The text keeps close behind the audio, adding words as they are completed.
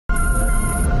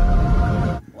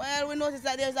noticed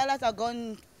that there's a lot of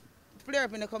gun flare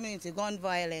up in the community, gun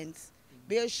violence,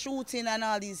 there's shooting and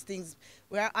all these things.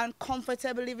 We are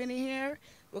uncomfortable living here.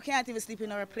 We can't even sleep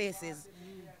in our places.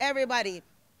 Everybody,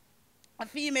 a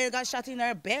female got shot in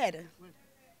her bed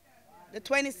the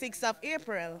 26th of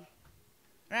April,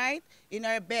 right? In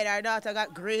her bed, our daughter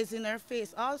got grazed in her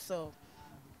face also.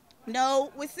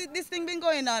 Now, we see this thing been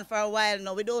going on for a while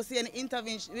now. We don't see any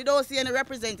intervention. We don't see any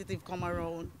representative come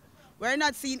around. We're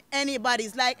not seeing anybody.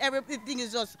 It's like everything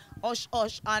is just hush,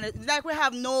 hush. And it's like we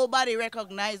have nobody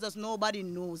recognize us. Nobody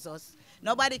knows us.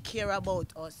 Nobody care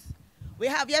about us. We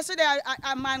have, yesterday,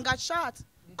 a man got shot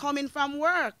coming from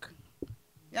work.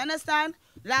 You understand?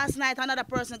 Last night, another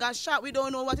person got shot. We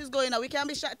don't know what is going on. We can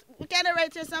be shot. We can't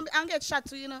write here and get shot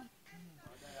too, you know.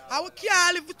 And we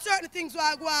can't live with certain things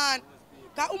while go on.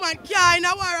 Because woman can't in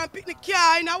a war and pick the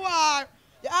car in a war.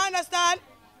 You understand?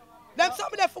 Them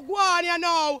something that for go on, you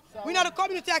know. We know the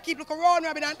community that keep looking around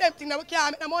and them things that we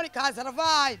can't make the money because of the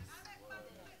vibes.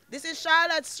 This is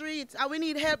Charlotte Street and we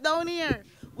need help down here.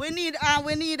 We need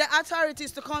the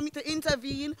authorities to come to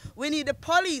intervene. We need the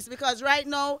police because right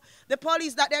now, the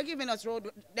police that they're giving us road,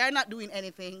 they're not doing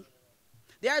anything.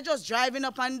 They're just driving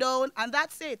up and down and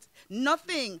that's it.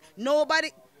 Nothing. Nobody,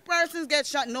 persons get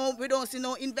shot. No, we don't see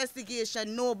no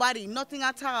investigation. Nobody, nothing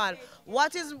at all.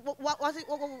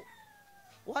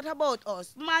 What about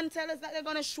us? Man tell us that they're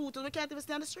going to shoot us. We can't even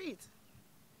stay on the street.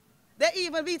 They're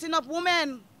even beating up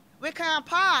women. We can't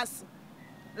pass.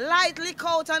 Light leak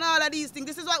out and all of these things.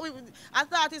 This is what I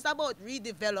thought it's about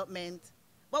redevelopment.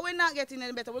 But we're not getting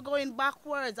any better. We're going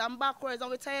backwards and backwards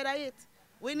and we're tired of it.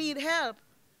 We need help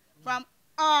from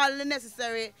all the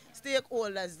necessary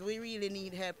stakeholders. We really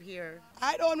need help here.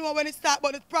 I don't know when it starts,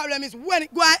 but the problem is when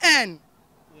it go and end.